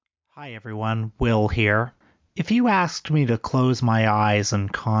Hi everyone, Will here. If you asked me to close my eyes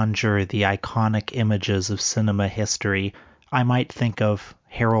and conjure the iconic images of cinema history, I might think of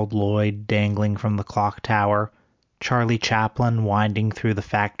Harold Lloyd dangling from the clock tower, Charlie Chaplin winding through the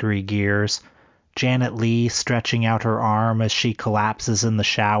factory gears, Janet Leigh stretching out her arm as she collapses in the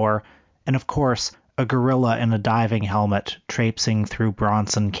shower, and of course, a gorilla in a diving helmet traipsing through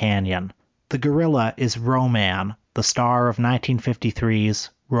Bronson Canyon. The gorilla is Ro-Man, the star of 1953's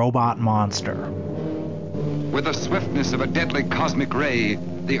Robot Monster. With the swiftness of a deadly cosmic ray,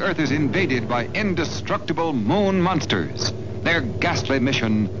 the Earth is invaded by indestructible moon monsters. Their ghastly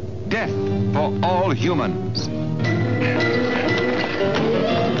mission, death for all humans.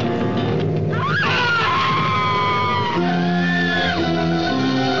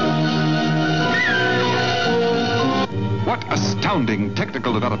 What astounding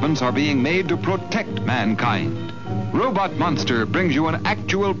technical developments are being made to protect mankind? Robot Monster brings you an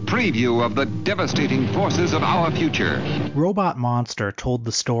actual preview of the devastating forces of our future. Robot Monster told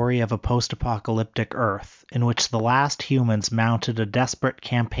the story of a post-apocalyptic Earth in which the last humans mounted a desperate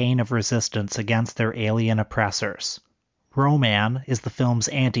campaign of resistance against their alien oppressors. Ro-Man is the film's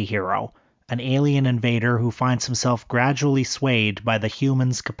anti-hero, an alien invader who finds himself gradually swayed by the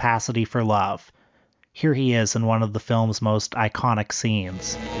humans' capacity for love. Here he is in one of the film's most iconic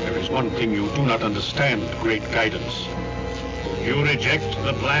scenes. There is one thing you do not understand, Great Guidance. You reject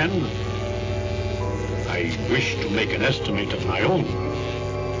the plan? I wish to make an estimate of my own.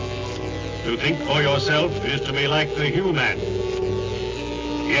 To think for yourself is to be like the human.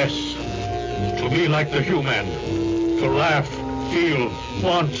 Yes, to be like the human. To laugh, feel,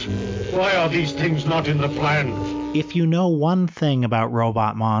 want. Why are these things not in the plan? If you know one thing about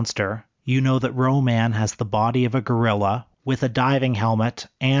Robot Monster, you know that Ro-Man has the body of a gorilla with a diving helmet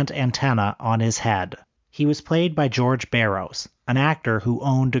and antenna on his head. He was played by George Barrows, an actor who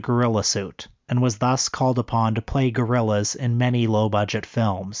owned a gorilla suit, and was thus called upon to play gorillas in many low-budget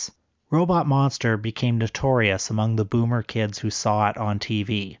films. Robot Monster became notorious among the boomer kids who saw it on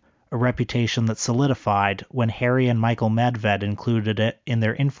TV, a reputation that solidified when Harry and Michael Medved included it in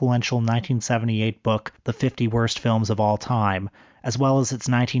their influential 1978 book, The 50 Worst Films of All Time, as well as its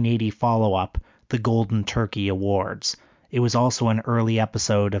 1980 follow-up, The Golden Turkey Awards. It was also an early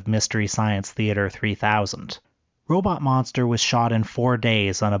episode of Mystery Science Theater 3000. Robot Monster was shot in 4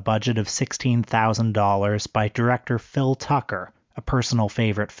 days on a budget of $16,000 by director Phil Tucker, a personal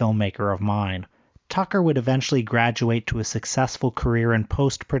favorite filmmaker of mine. Tucker would eventually graduate to a successful career in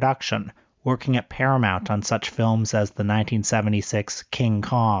post-production, working at Paramount on such films as the 1976 King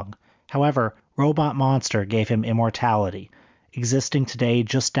Kong. However, Robot Monster gave him immortality, existing today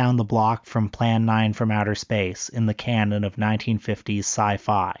just down the block from Plan 9 from Outer Space in the canon of 1950s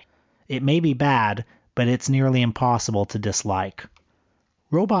sci-fi. It may be bad, but it's nearly impossible to dislike.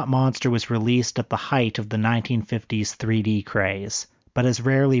 Robot Monster was released at the height of the 1950s 3D craze, but has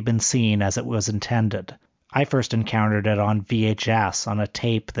rarely been seen as it was intended. I first encountered it on VHS on a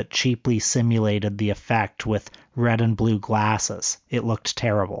tape that cheaply simulated the effect with red and blue glasses. It looked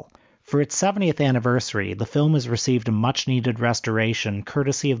terrible. For its 70th anniversary, the film has received a much-needed restoration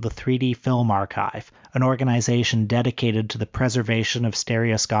courtesy of the 3D Film Archive, an organization dedicated to the preservation of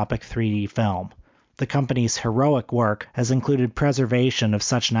stereoscopic 3D film. The company's heroic work has included preservation of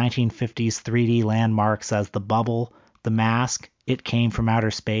such 1950s 3D landmarks as The Bubble, The Mask, It Came from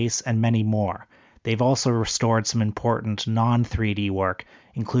Outer Space, and many more. They've also restored some important non-3D work,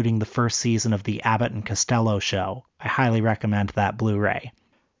 including the first season of The Abbott and Costello Show. I highly recommend that Blu-ray.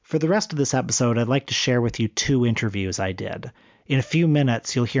 For the rest of this episode, I'd like to share with you 2 interviews I did. In a few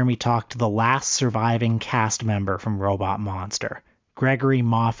minutes, you'll hear me talk to the last surviving cast member from Robot Monster, Gregory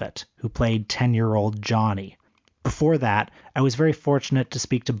Moffat, who played 10-year-old Johnny. Before that, I was very fortunate to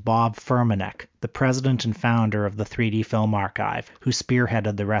speak to Bob Furmanek, the president and founder of the 3D Film Archive, who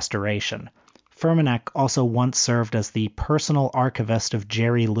spearheaded the restoration. Furmanek also once served as the personal archivist of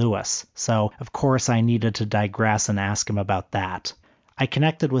Jerry Lewis, so of course I needed to digress and ask him about that. I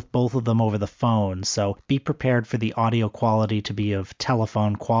connected with both of them over the phone, so be prepared for the audio quality to be of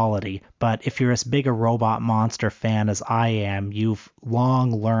telephone quality, but if you're as big a Robot Monster fan as I am, you've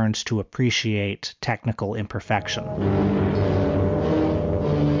long learned to appreciate technical imperfection.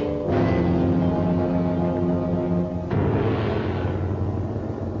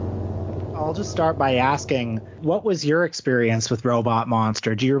 I'll just start by asking, what was your experience with Robot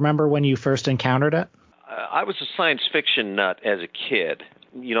Monster? Do you remember when you first encountered it? I was a science fiction nut as a kid.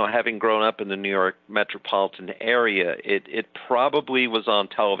 You know, having grown up in the New York metropolitan area, it probably was on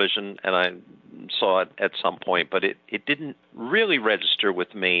television, and I'm saw it at some point, but it didn't really register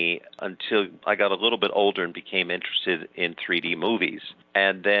with me until I got a little bit older and became interested in 3D movies.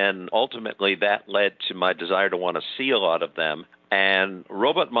 And then ultimately that led to my desire to want to see a lot of them. And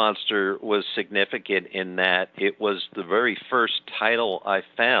Robot Monster was significant in that it was the very first title I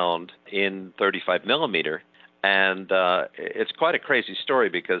found in 35 millimeter. And it's quite a crazy story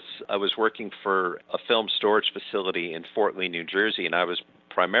because I was working for a film storage facility in Fort Lee, New Jersey, and I was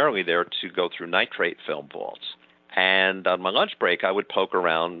primarily there to go through nitrate film vaults. And on my lunch break, I would poke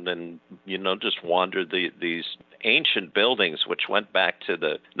around and, just wander these ancient buildings, which went back to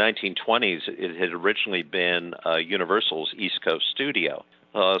the 1920s. It had originally been Universal's East Coast studio.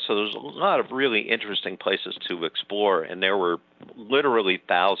 So there's a lot of really interesting places to explore, and there were literally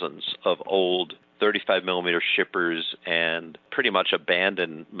thousands of old 35 millimeter shippers and pretty much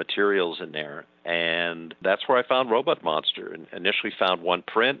abandoned materials in there. And that's where I found Robot Monster. And initially found one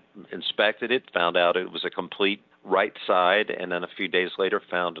print, inspected it, found out it was a complete right side, and then a few days later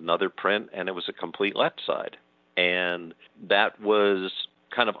found another print, and it was a complete left side. And that was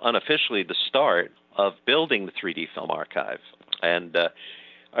kind of unofficially the start of building the 3D Film Archive. And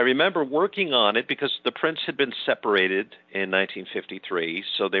I remember working on it because the prints had been separated in 1953,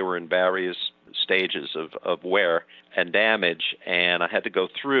 so they were in various stages of wear and damage, and I had to go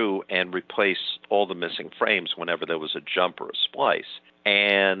through and replace all the missing frames whenever there was a jump or a splice.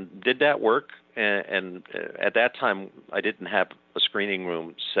 And did that work? And at that time, I didn't have a screening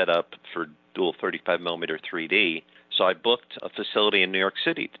room set up for dual 35 millimeter 3D, so I booked a facility in New York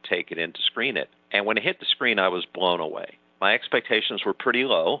City to take it in to screen it. And when it hit the screen, I was blown away. My expectations were pretty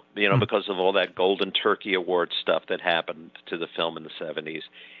low, because of all that Golden Turkey Award stuff that happened to the film in the 70s.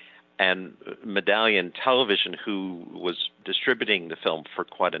 And Medallion Television, who was distributing the film for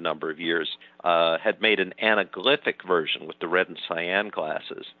quite a number of years, had made an anaglyphic version with the red and cyan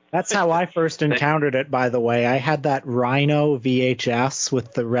glasses. That's how I first encountered it, by the way. I had that Rhino VHS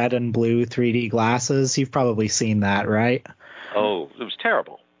with the red and blue 3D glasses. You've probably seen that, right? Oh, it was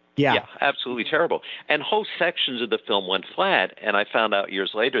terrible. Yeah, absolutely terrible. And whole sections of the film went flat, and I found out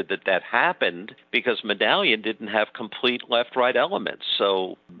years later that happened because Medallion didn't have complete left-right elements.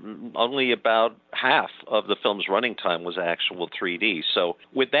 So only about half of the film's running time was actual 3D. So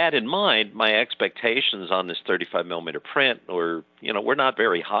with that in mind, my expectations on this 35 millimeter print were not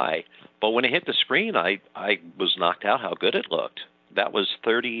very high. But when it hit the screen, I was knocked out how good it looked. That was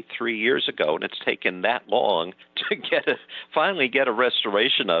 33 years ago, and it's taken that long to finally get a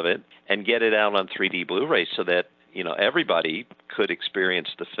restoration of it and get it out on 3D Blu-ray so that everybody could experience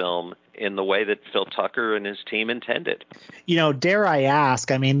the film in the way that Phil Tucker and his team intended. Dare I ask,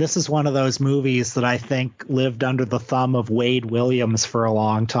 this is one of those movies that I think lived under the thumb of Wade Williams for a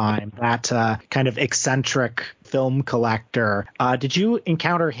long time, that kind of eccentric film collector. Did you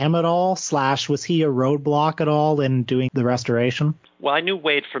encounter him at all, / was he a roadblock at all in doing the restoration? Well, I knew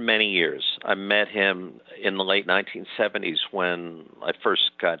Wade for many years. I met him in the late 1970s when I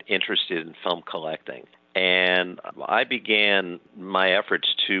first got interested in film collecting. And I began my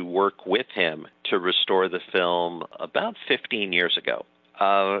efforts to work with him to restore the film about 15 years ago.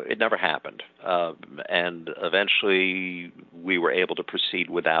 It never happened. And eventually we were able to proceed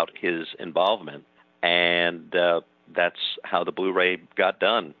without his involvement. And that's how the Blu-ray got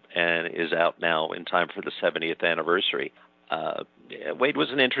done and is out now in time for the 70th anniversary. Wade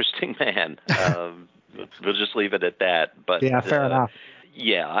was an interesting man. We'll just leave it at that. But yeah, fair enough.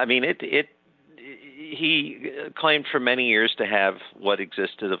 Yeah, he claimed for many years to have what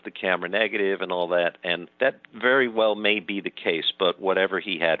existed of the camera negative and all that, and that very well may be the case, but whatever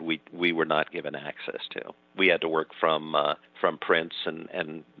he had, we were not given access to. We had to work from prints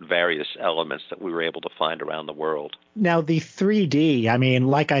and various elements that we were able to find around the world. Now, the 3D,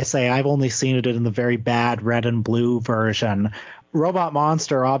 like I say, I've only seen it in the very bad red and blue version. Robot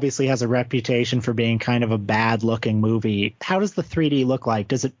Monster obviously has a reputation for being kind of a bad-looking movie. How does the 3D look like?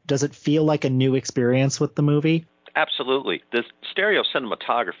 Does it feel like a new experience with the movie? Absolutely. The stereo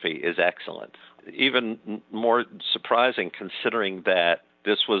cinematography is excellent. Even more surprising considering that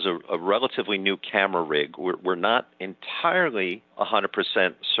this was a relatively new camera rig. We're not entirely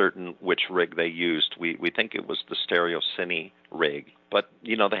 100% certain which rig they used. We think it was the Stereo Cine rig. But,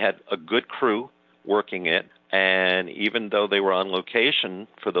 they had a good crew working it. And even though they were on location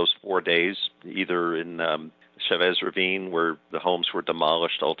for those 4 days, either in Chavez Ravine, where the homes were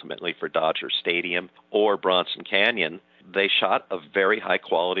demolished ultimately for Dodger Stadium, or Bronson Canyon, they shot a very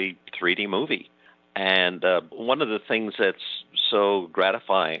high-quality 3D movie. And one of the things that's so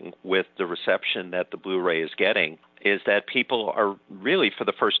gratifying with the reception that the Blu-ray is getting is that people are really, for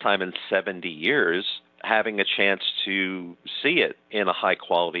the first time in 70 years, having a chance to see it in a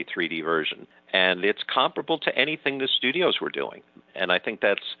high-quality 3D version. And it's comparable to anything the studios were doing. And I think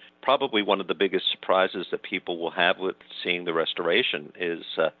that's probably one of the biggest surprises that people will have with seeing the restoration is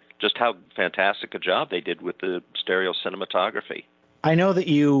just how fantastic a job they did with the stereo cinematography. I know that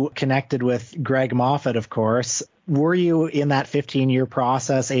you connected with Greg Moffat, of course. Were you, in that 15-year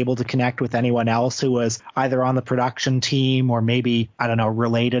process, able to connect with anyone else who was either on the production team or maybe, I don't know,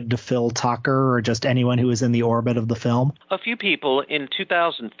 related to Phil Tucker, or just anyone who was in the orbit of the film? A few people. In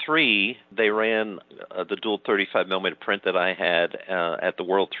 2003, they ran the dual 35mm print that I had at the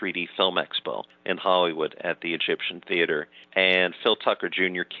World 3D Film Expo in Hollywood at the Egyptian Theater. And Phil Tucker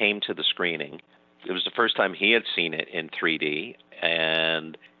Jr. came to the screening. It was the first time he had seen it in 3D.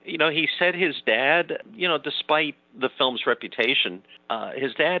 And, you know, he said his dad, you know, despite the film's reputation,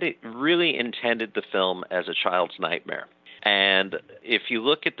 his dad really intended the film as a child's nightmare. And if you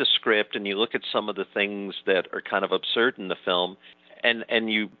look at the script and you look at some of the things that are kind of absurd in the film,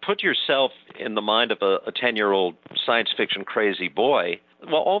 and you put yourself in the mind of a 10-year-old science fiction crazy boy,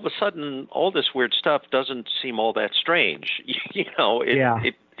 well, all of a sudden, all this weird stuff doesn't seem all that strange. You know,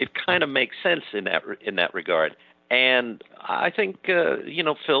 it kind of makes sense in that regard. And I think, you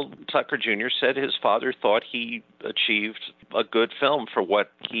know, Phil Tucker Jr. said his father thought he achieved a good film for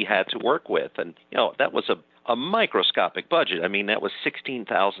what he had to work with. And, you know, that was a microscopic budget. I mean, that was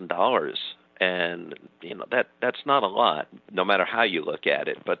 $16,000. And, you know, that's not a lot, no matter how you look at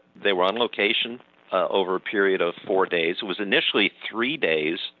it. But they were on location over a period of 4 days. It was initially 3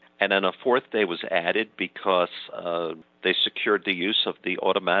 days, and then a fourth day was added because they secured the use of the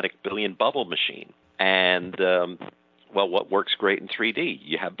automatic billion bubble machine. And, well, what works great in 3D?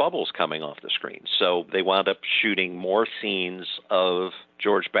 You have bubbles coming off the screen. So they wound up shooting more scenes of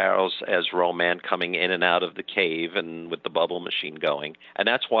George Barrows as Ro-Man coming in and out of the cave and with the bubble machine going. And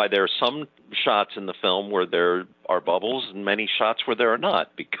that's why there are some shots in the film where there are bubbles and many shots where there are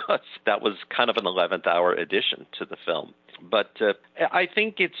not, because that was kind of an 11th hour addition to the film. But I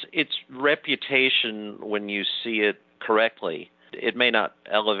think its reputation, when you see it correctly, it may not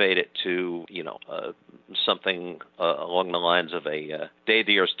elevate it to, you know, something along the lines of a Day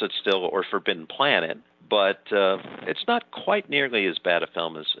the Earth Stood Still or Forbidden Planet, but it's not quite nearly as bad a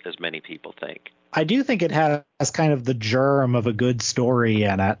film as many people think. I do think it has kind of the germ of a good story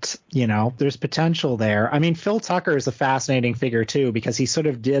in it. You know, there's potential there. I mean, Phil Tucker is a fascinating figure, too, because he sort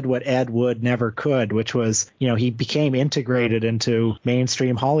of did what Ed Wood never could, which was, you know, he became integrated into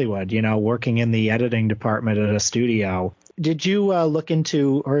mainstream Hollywood, you know, working in the editing department at a studio. Did you look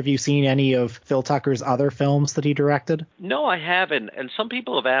into, or have you seen any of Phil Tucker's other films that he directed? No, I haven't. And some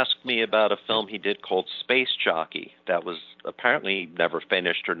people have asked me about a film he did called Space Jockey that was apparently never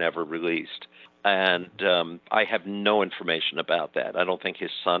finished or never released. And I have no information about that. I don't think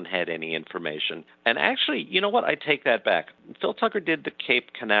his son had any information. And actually, you know what? I take that back. Phil Tucker did the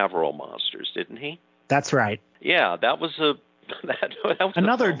Cape Canaveral Monsters, didn't he? That's right. Yeah, that was that was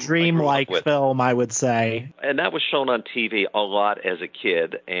another dreamlike film, I would say. And that was shown on TV a lot as a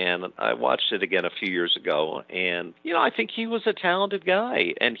kid, and I watched it again a few years ago. And, you know, I think he was a talented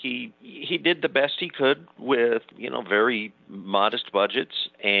guy, and he did the best he could with, you know, very modest budgets.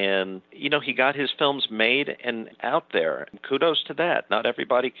 And, you know, he got his films made and out there. Kudos to that. Not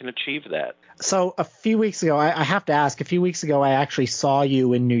everybody can achieve that. So a few weeks ago, I have to ask, a few weeks ago, I actually saw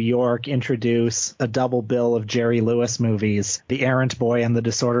you in New York introduce a double bill of Jerry Lewis movies, The Errant Boy and The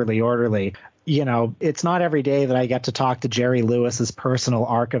Disorderly Orderly. You know, it's not every day that I get to talk to Jerry Lewis's personal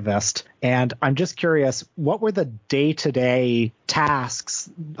archivist. And I'm just curious, what were the day-to-day tasks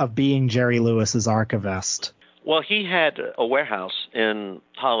of being Jerry Lewis's archivist? Well, he had a warehouse in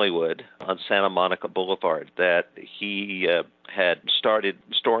Hollywood on Santa Monica Boulevard that he had started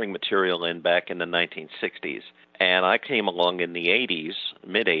storing material in back in the 1960s. And I came along in the 80s,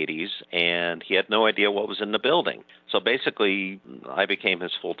 mid-80s, and he had no idea what was in the building. So basically, I became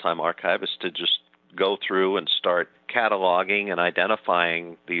his full-time archivist to just go through and start cataloging and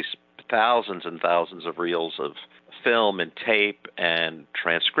identifying these thousands and thousands of reels of film and tape and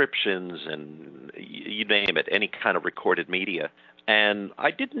transcriptions and you name it, any kind of recorded media. And I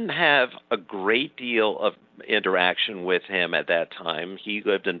didn't have a great deal of interaction with him at that time. He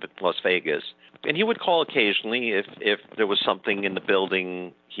lived in Las Vegas. And he would call occasionally if there was something in the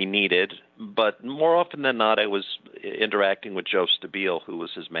building he needed. But more often than not, I was interacting with Joe Stabile, who was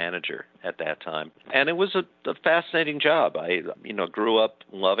his manager at that time. And it was a fascinating job. I, you know, grew up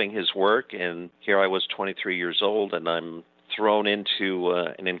loving his work, and here I was 23 years old, and I'm thrown into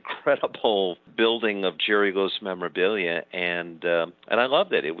an incredible building of Jerry Lewis memorabilia, and I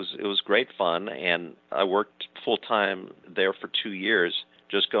loved it. It was great fun, and I worked full time there for 2 years,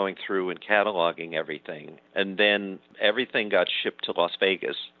 just going through and cataloging everything. And then everything got shipped to Las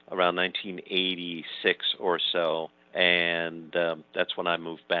Vegas around 1986 or so. And that's when I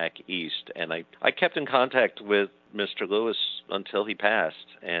moved back east. And I kept in contact with Mr. Lewis until he passed.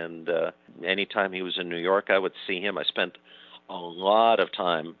 And anytime he was in New York, I would see him. I spent a lot of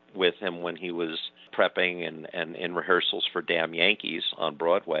time with him when he was prepping and in rehearsals for Damn Yankees on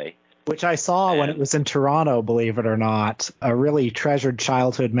Broadway. Which I saw when it was in Toronto, believe it or not. A really treasured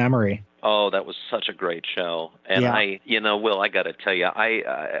childhood memory. Oh, that was such a great show. And yeah. Will, I got to tell you,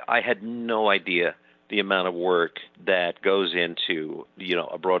 I had no idea the amount of work that goes into,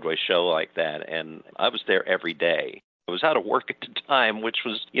 a Broadway show like that. And I was there every day. I was out of work at the time, which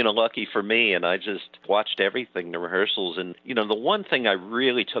was, lucky for me. And I just watched everything, the rehearsals. And, the one thing I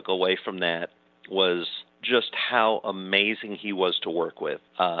really took away from that was just how amazing he was to work with.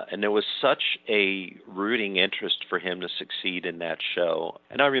 And there was such a rooting interest for him to succeed in that show.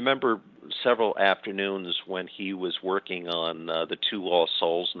 And I remember several afternoons when he was working on the Two Lost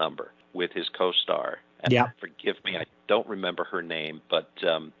Souls number with his co-star. And forgive me, I don't remember her name, but,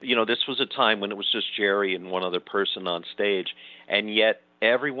 this was a time when it was just Jerry and one other person on stage, and yet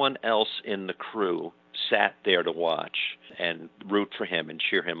everyone else in the crew sat there to watch and root for him and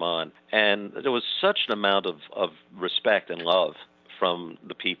cheer him on. And there was such an amount of respect and love from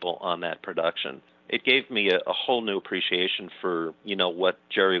the people on that production. It gave me a whole new appreciation for, what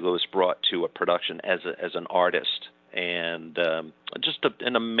Jerry Lewis brought to a production as an artist. And just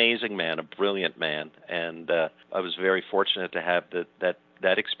an amazing man, a brilliant man. And I was very fortunate to have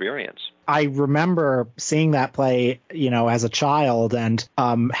that experience. I remember seeing that play, as a child, and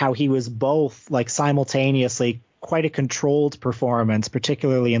how he was both like simultaneously quite a controlled performance,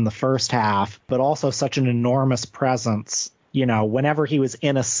 particularly in the first half, but also such an enormous presence. Whenever he was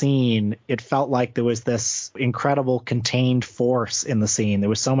in a scene, it felt like there was this incredible contained force in the scene. There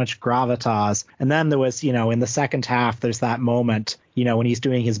was so much gravitas. And then there was, in the second half, there's that moment, when he's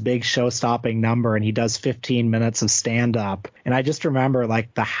doing his big show-stopping number and he does 15 minutes of stand-up. And I just remember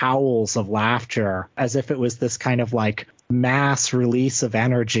like the howls of laughter as if it was this kind of like mass release of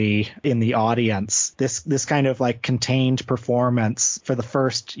energy in the audience. This kind of like contained performance for the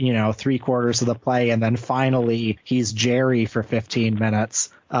first, 3/4 of the play. And then finally he's Jerry for 15 minutes.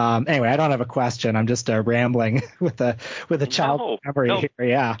 Anyway, I don't have a question. I'm just rambling with a child memory here.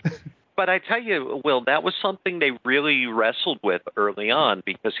 Yeah. But I tell you, Will, that was something they really wrestled with early on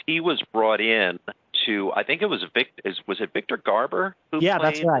because he was brought in to, I think it was was it Victor Garber who played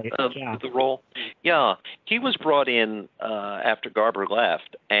that's right. The role? Yeah, he was brought in after Garber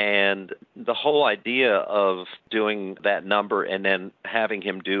left, and the whole idea of doing that number and then having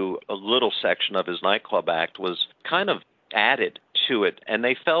him do a little section of his nightclub act was kind of added to it, and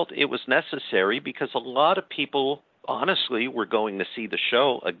they felt it was necessary because a lot of people honestly were going to see the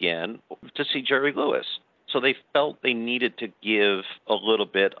show again to see Jerry Lewis. So they felt they needed to give a little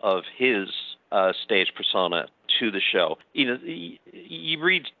bit of his stage persona to the show. You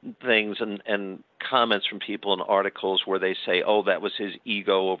read things and comments from people in articles where they say, oh, that was his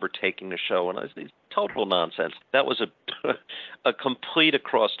ego overtaking the show. And it's total nonsense. That was a complete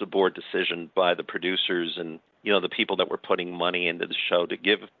across-the-board decision by the producers and, the people that were putting money into the show to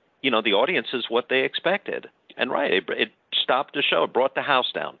give, the audiences what they expected. And right, it stopped the show. It brought the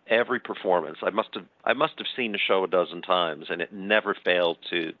house down. Every performance. I must have seen the show a dozen times, and it never failed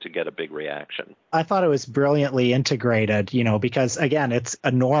to get a big reaction. I thought it was brilliantly integrated, because again, it's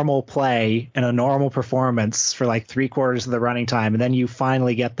a normal play and a normal performance for like 3/4 of the running time, and then you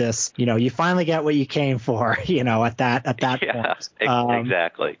finally get this, you finally get what you came for, at that point.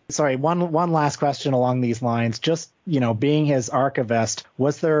 Exactly. Sorry, one last question along these lines. Just being his archivist,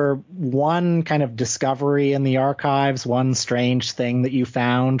 was there one kind of discovery in the archives, one strange thing that you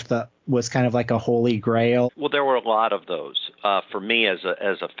found that was kind of like a holy grail? Well, there were a lot of those for me as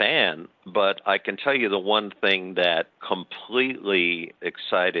a fan, but I can tell you the one thing that completely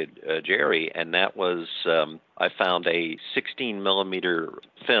excited Jerry, and that was I found a 16 millimeter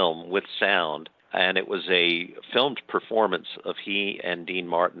film with sound. And it was a filmed performance of he and Dean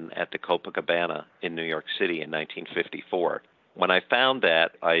Martin at the Copacabana in New York City in 1954. When I found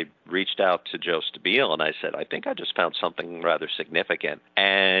that, I reached out to Joe Stabile and I said, I think I just found something rather significant.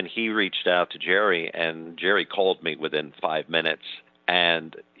 And he reached out to Jerry, and Jerry called me within 5 minutes.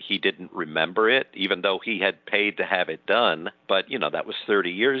 And he didn't remember it, even though he had paid to have it done. But, that was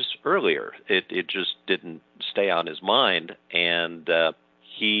 30 years earlier. It just didn't stay on his mind. And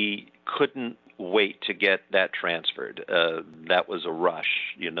he couldn't wait to get that transferred. That was a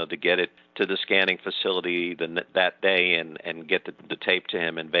rush, to get it to the scanning facility that day and get the tape to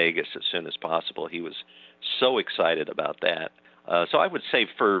him in Vegas as soon as possible. He was so excited about that. So I would say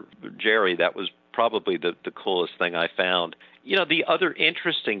for Jerry, that was probably the coolest thing I found. You know, the other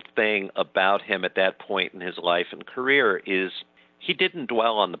interesting thing about him at that point in his life and career is he didn't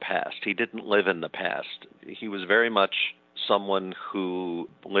dwell on the past. He didn't live in the past. He was very much someone who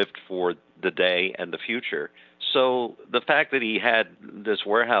lived for the day and the future. So the fact that he had this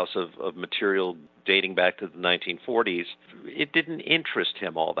warehouse of material dating back to the 1940s, it didn't interest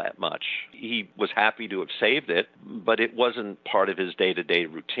him all that much. He was happy to have saved it, but it wasn't part of his day-to-day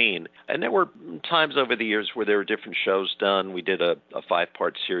routine. And there were times over the years where there were different shows done. We did a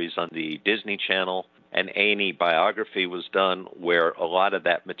 5-part series on the Disney Channel. An A&E biography was done where a lot of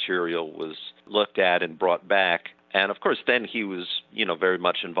that material was looked at and brought back. And, of course, then he was, very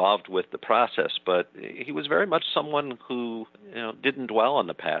much involved with the process. But he was very much someone who, didn't dwell on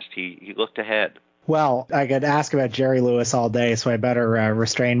the past. He looked ahead. Well, I could ask about Jerry Lewis all day, so I better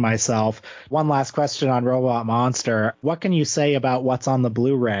restrain myself. One last question on Robot Monster. What can you say about what's on the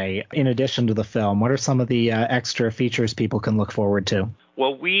Blu-ray in addition to the film? What are some of the extra features people can look forward to?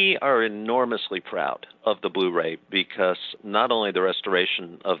 Well, we are enormously proud of the Blu-ray because not only the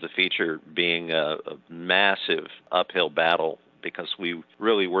restoration of the feature being a massive uphill battle, because we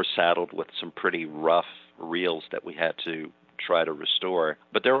really were saddled with some pretty rough reels that we had to try to restore,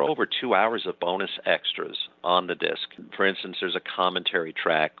 but there are over 2 hours of bonus extras on the disc. For instance, there's a commentary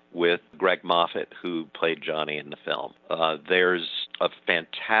track with Greg Moffat, who played Johnny in the film. There's a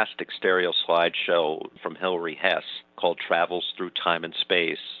fantastic stereo slideshow from Hilary Hess called Travels Through Time and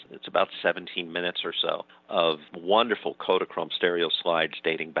Space. It's about 17 minutes or so of wonderful Kodachrome stereo slides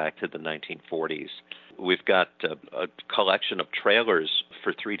dating back to the 1940s. We've got a collection of trailers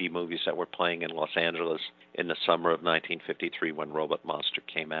for 3D movies that were playing in Los Angeles in the summer of 1953 when Robot Monster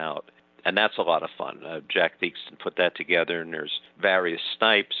came out. And that's a lot of fun. Jack Theakston put that together, and there's various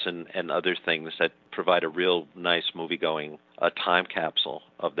snipes and other things that provide a real nice movie-going time capsule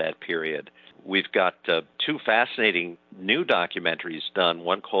of that period. We've got 2 fascinating new documentaries done,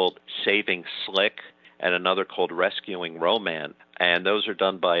 one called Saving Slick and another called Rescuing Roman. And those are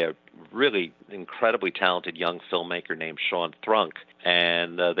done by a really incredibly talented young filmmaker named Sean Thrunk.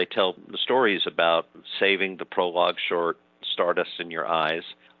 And they tell the stories about saving the prologue short, Stardust in Your Eyes,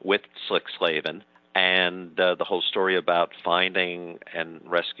 with Slick Slavin, and the whole story about finding and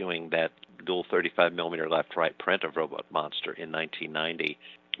rescuing that dual 35mm left-right print of Robot Monster in 1990.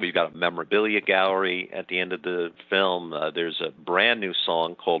 We've got a memorabilia gallery at the end of the film. There's a brand new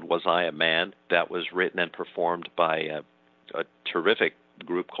song called Was I a Man that was written and performed by a terrific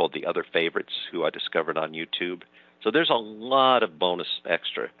group called The Other Favorites, who I discovered on YouTube. So there's a lot of bonus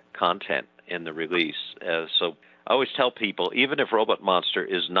extra content in the release. So I always tell people, even if Robot Monster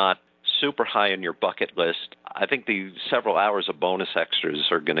is not super high on your bucket list, I think the several hours of bonus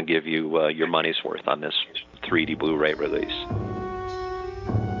extras are going to give you your money's worth on this 3D Blu-ray release.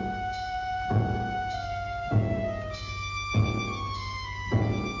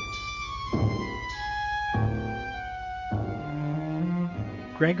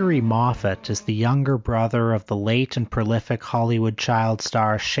 Gregory Moffat is the younger brother of the late and prolific Hollywood child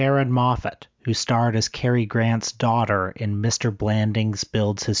star Sharon Moffat, who starred as Cary Grant's daughter in Mr. Blandings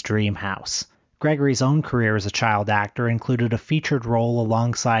Builds His Dream House. Gregory's own career as a child actor included a featured role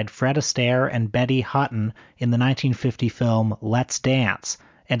alongside Fred Astaire and Betty Hutton in the 1950 film Let's Dance,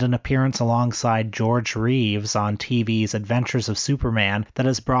 and an appearance alongside George Reeves on TV's Adventures of Superman that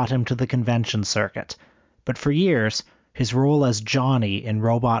has brought him to the convention circuit. But for years, his role as Johnny in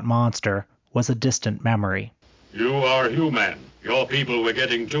Robot Monster was a distant memory. You are human. Your people were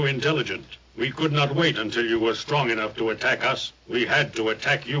getting too intelligent. We could not wait until you were strong enough to attack us. We had to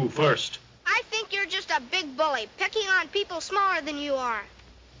attack you first. I think you're just a big bully, picking on people smaller than you are.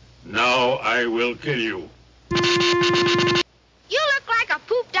 Now I will kill you. You look like a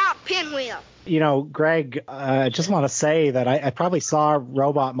pooped-out pinwheel. Greg, I just want to say that I probably saw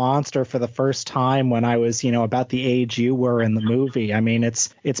Robot Monster for the first time when I was, about the age you were in the movie. I mean,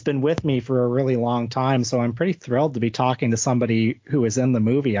 it's been with me for a really long time, so I'm pretty thrilled to be talking to somebody who is in the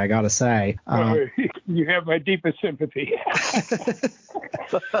movie, I got to say. You have my deepest sympathy.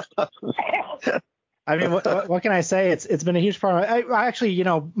 I mean, what can I say? It's been a huge part. I actually,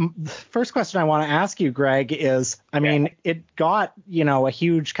 first question I want to ask you, Greg, is, I mean, it got, a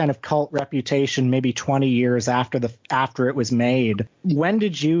huge kind of cult reputation maybe 20 years after it was made. When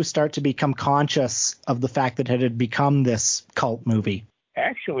did you start to become conscious of the fact that it had become this cult movie?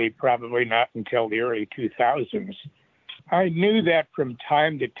 Actually, probably not until the early 2000s. I knew that from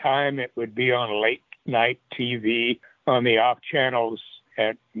time to time it would be on late night TV on the off channels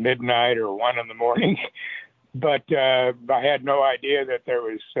at midnight or 1 in the morning. but I had no idea that there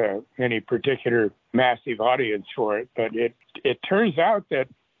was any particular massive audience for it. But it turns out that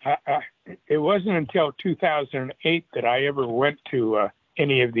it wasn't until 2008 that I ever went to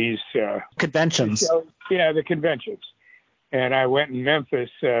any of these conventions. The conventions. And I went in Memphis,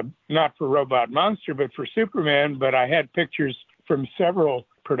 not for Robot Monster, but for Superman. But I had pictures from several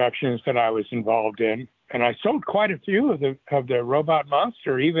productions that I was involved in. And I sold quite a few of the Robot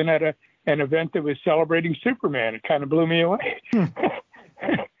Monster, even at an event that was celebrating Superman. It kind of blew me away.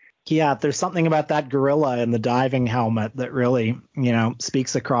 Yeah, there's something about that gorilla in the diving helmet that really,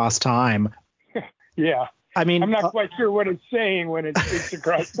 speaks across time. Yeah. I mean, I'm not quite sure what it's saying when it speaks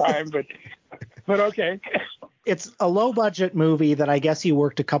across time, but okay. It's a low budget movie that I guess you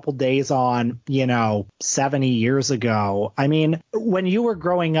worked a couple days on, 70 years ago. I mean, when you were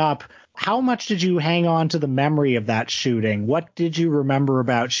growing up, how much did you hang on to the memory of that shooting? What did you remember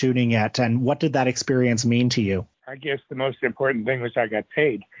about shooting it, and what did that experience mean to you? I guess the most important thing was I got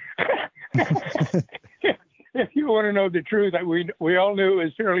paid. If you want to know the truth, we all knew it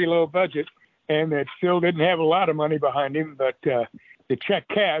was fairly low budget, and that Phil didn't have a lot of money behind him, but the check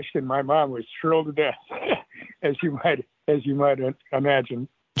cashed, and my mom was thrilled to death, as you might imagine.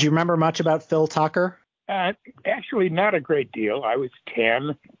 Do you remember much about Phil Tucker? Actually, not a great deal. I was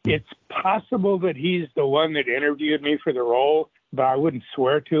 10. It's possible that he's the one that interviewed me for the role, but I wouldn't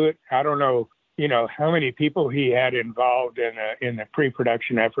swear to it. I don't know, how many people he had involved in the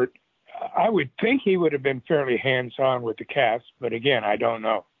pre-production effort. I would think he would have been fairly hands-on with the cast, but again, I don't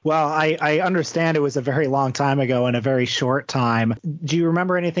know. Well, I understand it was a very long time ago and a very short time. Do you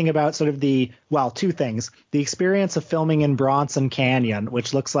remember anything about sort of two things, the experience of filming in Bronson Canyon,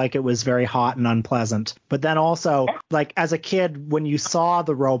 which looks like it was very hot and unpleasant, but then also, like, as a kid, when you saw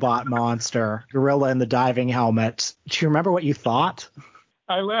the Robot Monster, gorilla in the diving helmet, do you remember what you thought?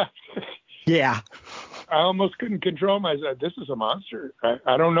 I laughed. Yeah. I almost couldn't control myself. This is a monster.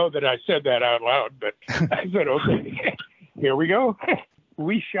 I don't know that I said that out loud, but I said, okay, here we go.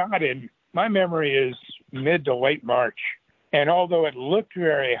 We shot my memory is mid to late March. And although it looked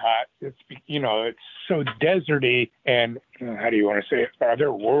very hot, it's so deserty and, how do you want to say it,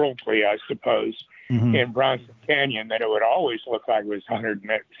 otherworldly, I suppose, in Bronson Canyon, that it would always look like it was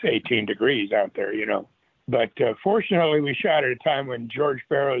 118 degrees out there, But fortunately, we shot at a time when George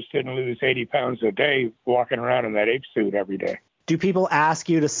Barrows didn't lose 80 pounds a day walking around in that ape suit every day. Do people ask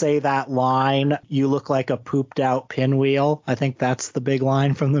you to say that line, "You look like a pooped out pinwheel"? I think that's the big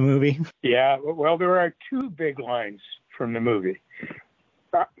line from the movie. Yeah, well, there are two big lines from the movie.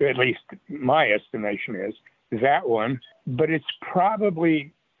 At least my estimation is that one. But it's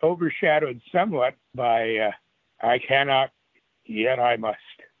probably overshadowed somewhat by I cannot, yet I must.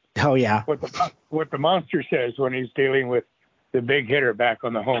 Oh, yeah. What the monster says when he's dealing with the big hitter back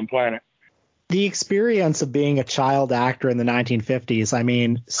on the home planet. The experience of being a child actor in the 1950s, I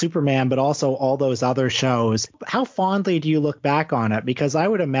mean, Superman, but also all those other shows, how fondly do you look back on it? Because I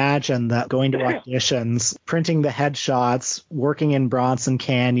would imagine that going to auditions, printing the headshots, working in Bronson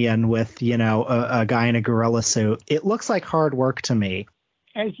Canyon with, a guy in a gorilla suit, it looks like hard work to me.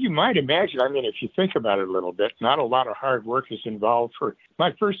 As you might imagine, I mean, if you think about it a little bit, not a lot of hard work is involved. For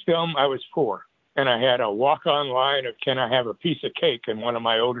my first film, I was 4. And I had a walk-on line of "Can I have a piece of cake" in one of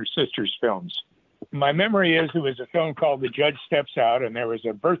my older sister's films. My memory is it was a film called The Judge Steps Out, and there was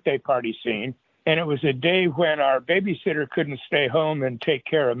a birthday party scene. And it was a day when our babysitter couldn't stay home and take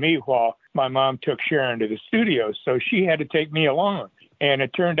care of me while my mom took Sharon to the studio. So she had to take me along. And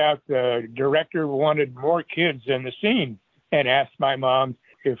it turned out the director wanted more kids in the scene and asked my mom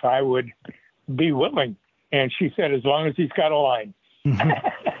if I would be willing. And she said, as long as he's got a line.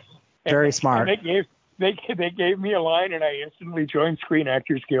 Very smart. And they gave me a line, and I instantly joined Screen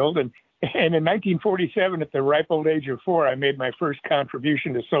Actors Guild. And in 1947, at the ripe old age of 4, I made my first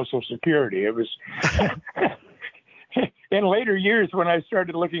contribution to Social Security. It was in later years when I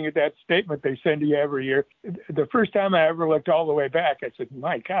started looking at that statement they send you every year. The first time I ever looked all the way back, I said,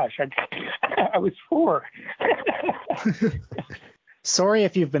 "My gosh, I was 4." Sorry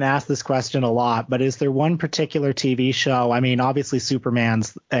if you've been asked this question a lot, but is there one particular TV show? I mean, obviously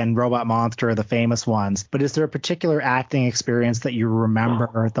Superman's and Robot Monster are the famous ones, but is there a particular acting experience that you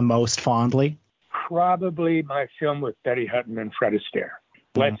remember the most fondly? Probably my film with Betty Hutton and Fred Astaire,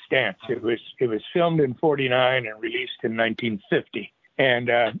 Let's Dance. It was filmed in 49 and released in 1950. And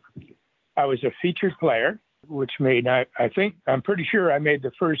I was a featured player, which made, I'm pretty sure I made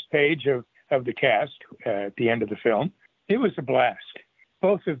the first page of the cast at the end of the film. It was a blast.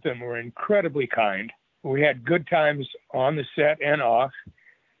 Both of them were incredibly kind. We had good times on the set and off,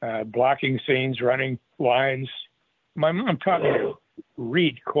 blocking scenes, running lines. My mom taught me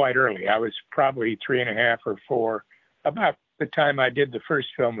read quite early. I was probably 3.5 or 4, about the time I did the first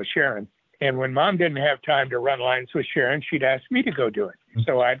film with Sharon. And when Mom didn't have time to run lines with Sharon, she'd ask me to go do it.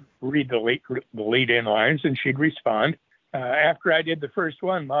 So I'd read the lead-in lines, and she'd respond. After I did the first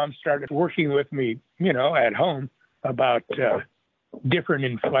one, Mom started working with me, at home about different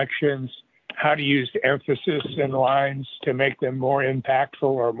inflections, how to use emphasis in lines to make them more impactful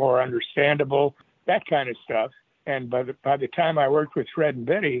or more understandable, that kind of stuff. And by the time I worked with Fred and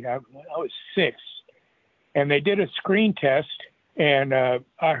Betty, I was 6. And they did a screen test. And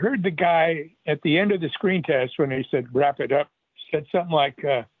I heard the guy at the end of the screen test, when he said, wrap it up, said something like,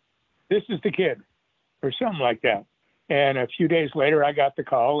 this is the kid, or something like that. And a few days later, I got the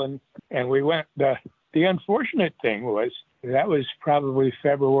call, and we went. The unfortunate thing was that was probably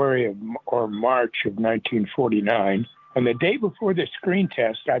February or March of 1949. And the day before the screen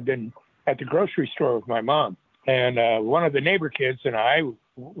test, I'd been at the grocery store with my mom. And one of the neighbor kids and I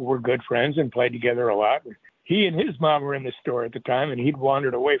were good friends and played together a lot. He and his mom were in the store at the time, and he'd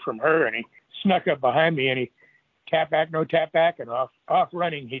wandered away from her, and he snuck up behind me, and he tap back, no tap back, and off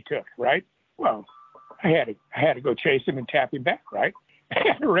running he took, right? Well, I had to go chase him and tap him back, right?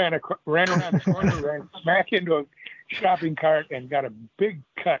 I ran around the corner, ran smack into a shopping cart, and got a big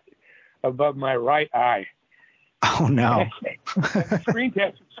cut above my right eye. Oh, no. The screen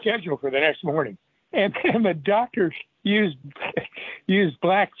test was scheduled for the next morning. And the doctor used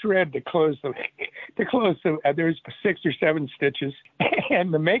black thread to close the there's 6 or 7 stitches.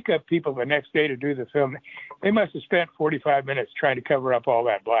 And the makeup people the next day to do the film, they must have spent 45 minutes trying to cover up all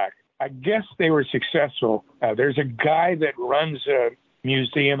that black. I guess they were successful. There's a guy that runs a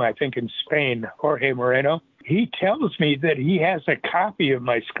museum, I think in Spain, Jorge Moreno. He tells me that he has a copy of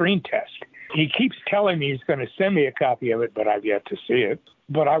my screen test. He keeps telling me he's going to send me a copy of it, but I've yet to see it.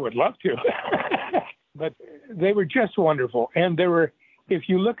 But I would love to. But they were just wonderful. And there were, if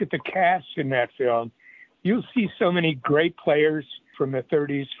you look at the cast in that film, you'll see so many great players from the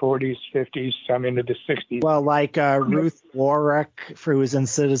 30s, 40s, 50s, some into the 60s. Well, like Ruth Warrick, who was in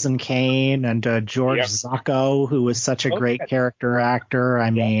Citizen Kane, and George Zacco, who was such a great character actor. I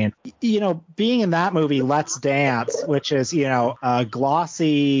mean, being in that movie, Let's Dance, which is, a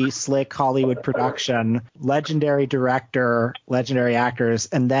glossy, slick Hollywood production, legendary director, legendary actors,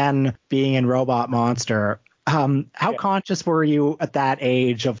 and then being in Robot Monster. How conscious were you at that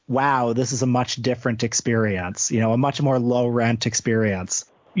age of, wow, this is a much different experience, a much more low rent experience?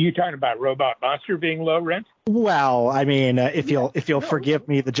 You talking about Robot Monster being low rent? Well, I mean, if you'll forgive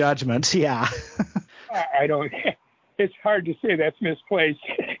me the judgment, yeah. I don't. It's hard to say that's misplaced.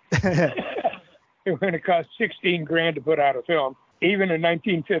 When it cost $16,000 to put out a film, even in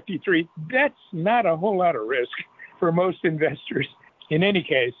 1953, that's not a whole lot of risk for most investors. In any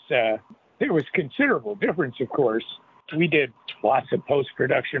case, there was considerable difference, of course. We did lots of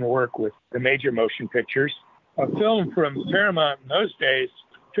post-production work with the major motion pictures. A film from Paramount in those days,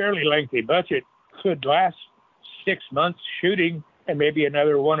 fairly lengthy budget, could last 6 months shooting and maybe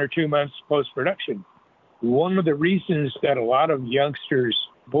another 1 or 2 months post-production. One of the reasons that a lot of youngsters,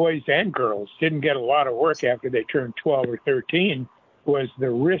 boys and girls, didn't get a lot of work after they turned 12 or 13 was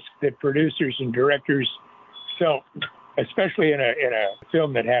the risk that producers and directors felt, especially in a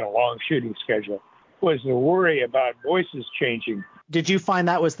film that had a long shooting schedule, was the worry about voices changing. Did you find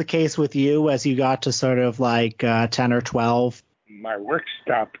that was the case with you as you got to sort of like 10 or 12? My work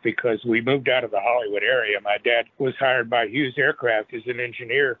stopped because we moved out of the Hollywood area. My dad was hired by Hughes Aircraft as an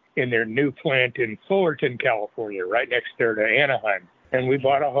engineer in their new plant in Fullerton, California, right next there to Anaheim. And we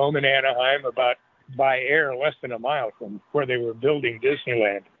bought a home in Anaheim about by air less than a mile from where they were building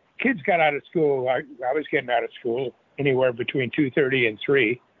Disneyland. Kids got out of school. I was getting out of school anywhere between 2:30 and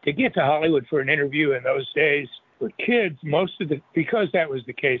 3. To get to Hollywood for an interview in those days for kids, because that was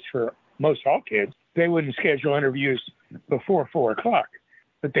the case for most all kids, they wouldn't schedule interviews before 4 o'clock.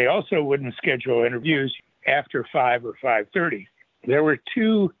 But they also wouldn't schedule interviews after 5 or 5:30. There were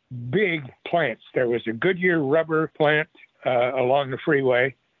 2 big plants. There was a Goodyear rubber plant along the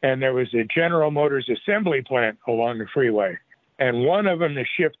freeway, and there was a General Motors assembly plant along the freeway. And one of them, the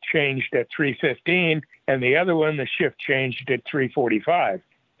shift changed at 3:15, and the other one, the shift changed at 3:45.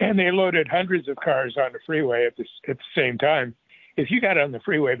 And they loaded hundreds of cars on the freeway at the same time. If you got on the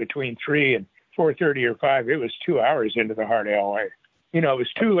freeway between 3 and 4:30 or 5, it was 2 hours into the heart of L.A. It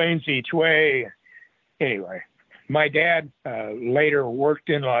was 2 lanes each way. Anyway, my dad later worked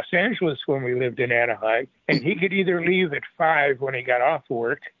in Los Angeles when we lived in Anaheim, and he could either leave at 5 when he got off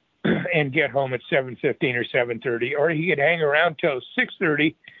work and get home at 7:15 or 7:30, or he could hang around till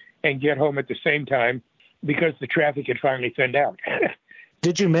 6:30 and get home at the same time because the traffic had finally thinned out.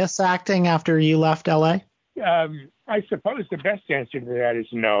 Did you miss acting after you left LA? I suppose the best answer to that is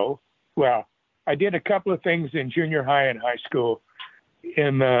no. Well, I did a couple of things in junior high and high school.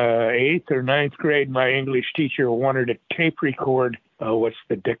 In the 8th or ninth grade, my English teacher wanted to tape record, what's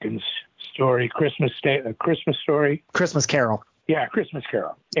the Dickens story? Christmas Story? Christmas Carol. Yeah, Christmas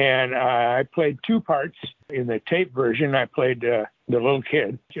Carol. And I played two parts. In the tape version, I played the little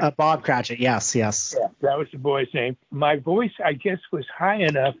kid. Bob Cratchit, yes. Yeah, that was the boy's name. My voice, I guess, was high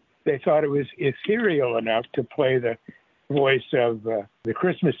enough. They thought it was ethereal enough to play the voice of the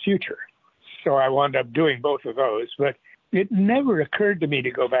Christmas Future. So I wound up doing both of those. But it never occurred to me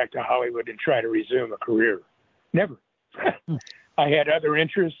to go back to Hollywood and try to resume a career. Never. I had other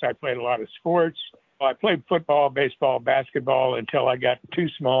interests. I played a lot of sports. I played football, baseball, basketball until I got too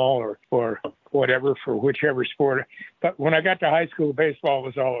small or whatever for whichever sport. But when I got to high school, baseball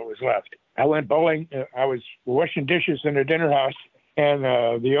was all that was left. I went bowling. I was washing dishes in a dinner house, and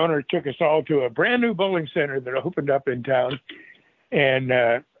the owner took us all to a brand new bowling center that opened up in town. And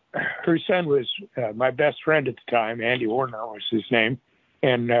her son was my best friend at the time. Andy Warner was his name.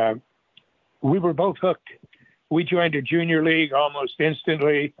 And we were both hooked. We joined a junior league almost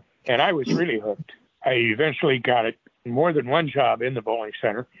instantly, and I was really hooked. I eventually got more than one job in the bowling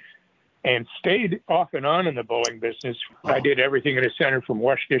center and stayed off and on in the bowling business. I did everything in a center, from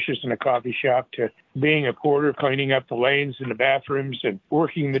wash dishes in a coffee shop to being a porter, cleaning up the lanes in the bathrooms and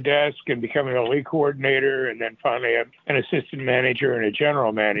working the desk and becoming a league coordinator, and then finally an assistant manager and a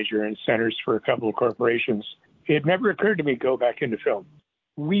general manager in centers for a couple of corporations. It never occurred to me to go back into film.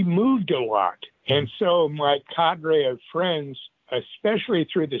 We moved a lot, and so my cadre of friends, especially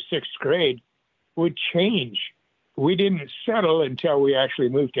through the sixth grade, would change. We didn't settle until we actually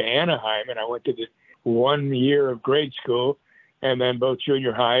moved to Anaheim, and I went to the 1 year of grade school and then both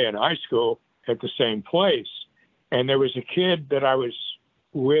junior high and high school at the same place. And there was a kid that I was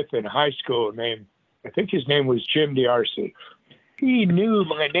with in high school named, I think his name was Jim D'Arcy. He knew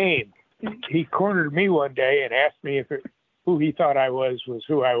my name. He cornered me one day and asked me if who he thought I was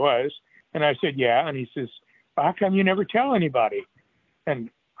who I was. And I said, yeah. And he says, how come you never tell anybody? And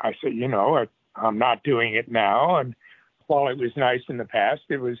I said, I'm not doing it now. And while it was nice in the past,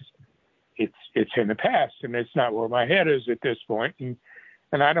 it's in the past, and it's not where my head is at this point. And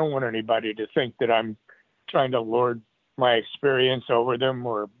I don't want anybody to think that I'm trying to lord my experience over them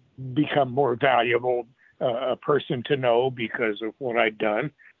or become more valuable a person to know because of what I'd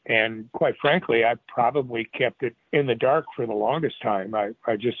done. And quite frankly, I probably kept it in the dark for the longest time.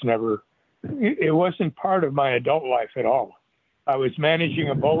 I just never, it wasn't part of my adult life at all. I was managing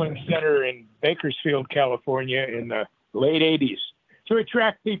a bowling center in Bakersfield, California in the late 80s. To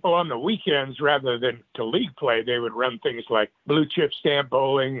attract people on the weekends rather than to league play, they would run things like blue chip stamp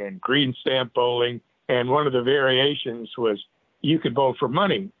bowling and green stamp bowling. And one of the variations was you could bowl for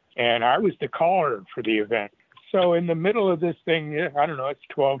money. And I was the caller for the event. So in the middle of this thing, I don't know, it's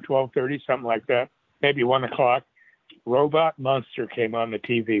 12:30, something like that, maybe 1 o'clock, Robot Monster came on the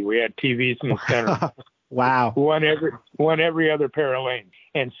TV. We had TVs in the center. Wow. One every other pair of lanes.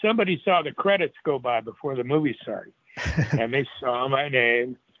 And somebody saw the credits go by before the movie started. And they saw my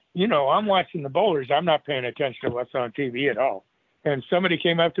name. I'm watching the bowlers. I'm not paying attention to what's on TV at all. And somebody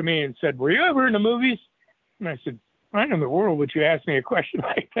came up to me and said, were you ever in the movies? And I said, why in the world would you ask me a question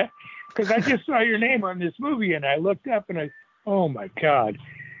like that? Because I just saw your name on this movie. And I looked up and oh, my God.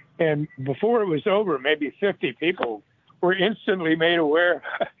 And before it was over, maybe 50 people were instantly made aware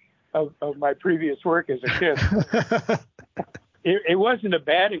of my previous work as a kid. It wasn't a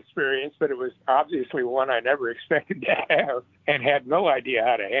bad experience, but it was obviously one I never expected to have and had no idea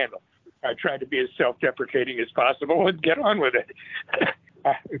how to handle. I tried to be as self-deprecating as possible and get on with it.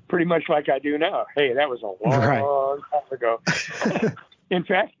 Pretty much like I do now. Hey, that was a long time ago. In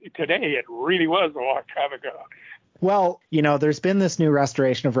fact, today it really was a long time ago. Well, there's been this new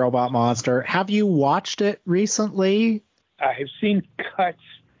restoration of Robot Monster. Have you watched it recently? I have seen cuts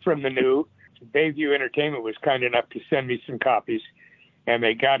from the new. Bayview Entertainment was kind enough to send me some copies, and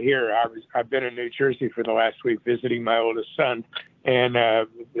they got here. I've been in New Jersey for the last week visiting my oldest son, and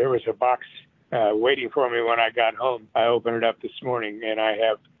there was a box waiting for me when I got home. I opened it up this morning, and I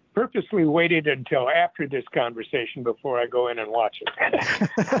have purposely waited until after this conversation before I go in and watch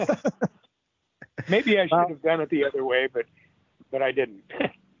it. Maybe I should have done it the other way, but I didn't.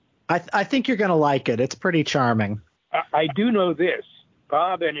 I think you're going to like it. It's pretty charming. I do know this.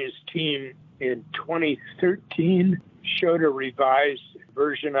 Bob and his team in 2013 showed a revised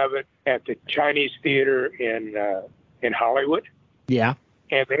version of it at the Chinese Theater in Hollywood. Yeah.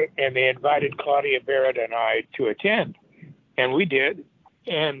 And they invited Claudia Barrett and I to attend. And we did.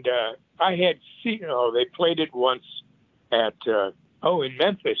 And I had seen, they played it once at, in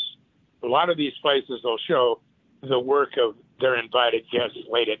Memphis. A lot of these places will show the work of their invited guests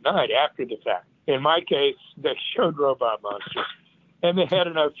late at night after the fact. In my case, they showed Robot Monster, and they had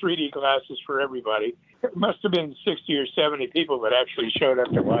enough 3D glasses for everybody. It must have been 60 or 70 people that actually showed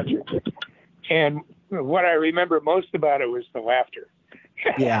up to watch it. And what I remember most about it was the laughter.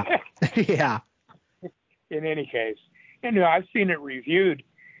 Yeah. Yeah. In any case. And I've seen it reviewed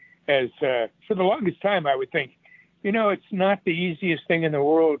as, for the longest time, I would think, it's not the easiest thing in the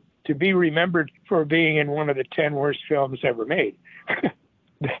world to be remembered for being in one of the 10 worst films ever made.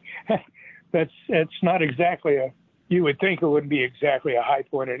 That's not exactly you would think it wouldn't be exactly a high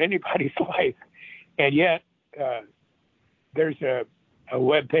point in anybody's life. And yet, there's a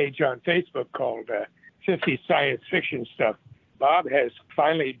web page on Facebook called 50 Science Fiction Stuff. Bob has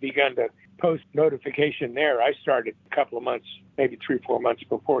finally begun to post notification there. I started a couple of months, maybe 3-4 months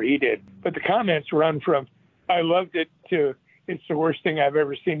before he did. But the comments run from, I loved it, to it's the worst thing I've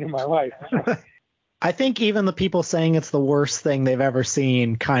ever seen in my life. I think even the people saying it's the worst thing they've ever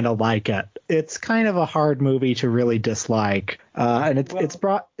seen kind of like it. It's kind of a hard movie to really dislike. And it's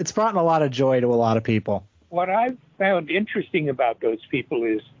brought in a lot of joy to a lot of people. What I've found interesting about those people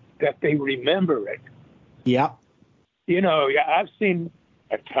is that they remember it. Yep. I've seen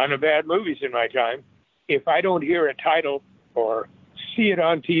a ton of bad movies in my time. If I don't hear a title or see it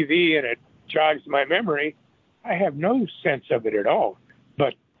on TV and it jogs my memory, I have no sense of it at all.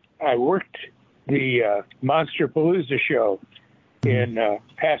 But I worked the Monsterpalooza show in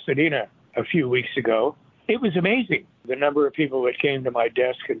Pasadena a few weeks ago. It was amazing, the number of people that came to my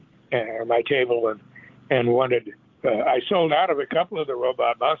desk or my table and wanted. I sold out of a couple of the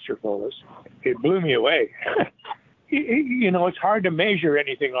Robot Monster photos. It blew me away. It's hard to measure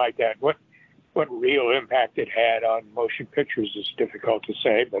anything like that. What real impact it had on motion pictures is difficult to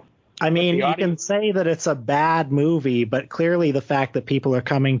say. But I mean, you can say that it's a bad movie, but clearly the fact that people are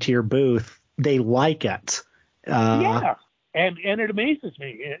coming to your booth, they like it. Yeah, and it amazes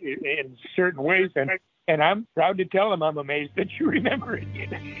me in certain ways, and I'm proud to tell them I'm amazed that you remember it.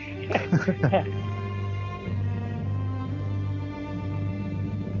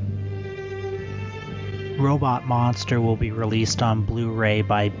 Robot Monster will be released on Blu-ray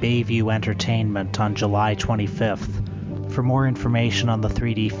by Bayview Entertainment on July 25th. For more information on the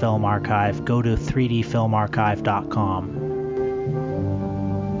 3D Film Archive, go to 3dfilmarchive.com.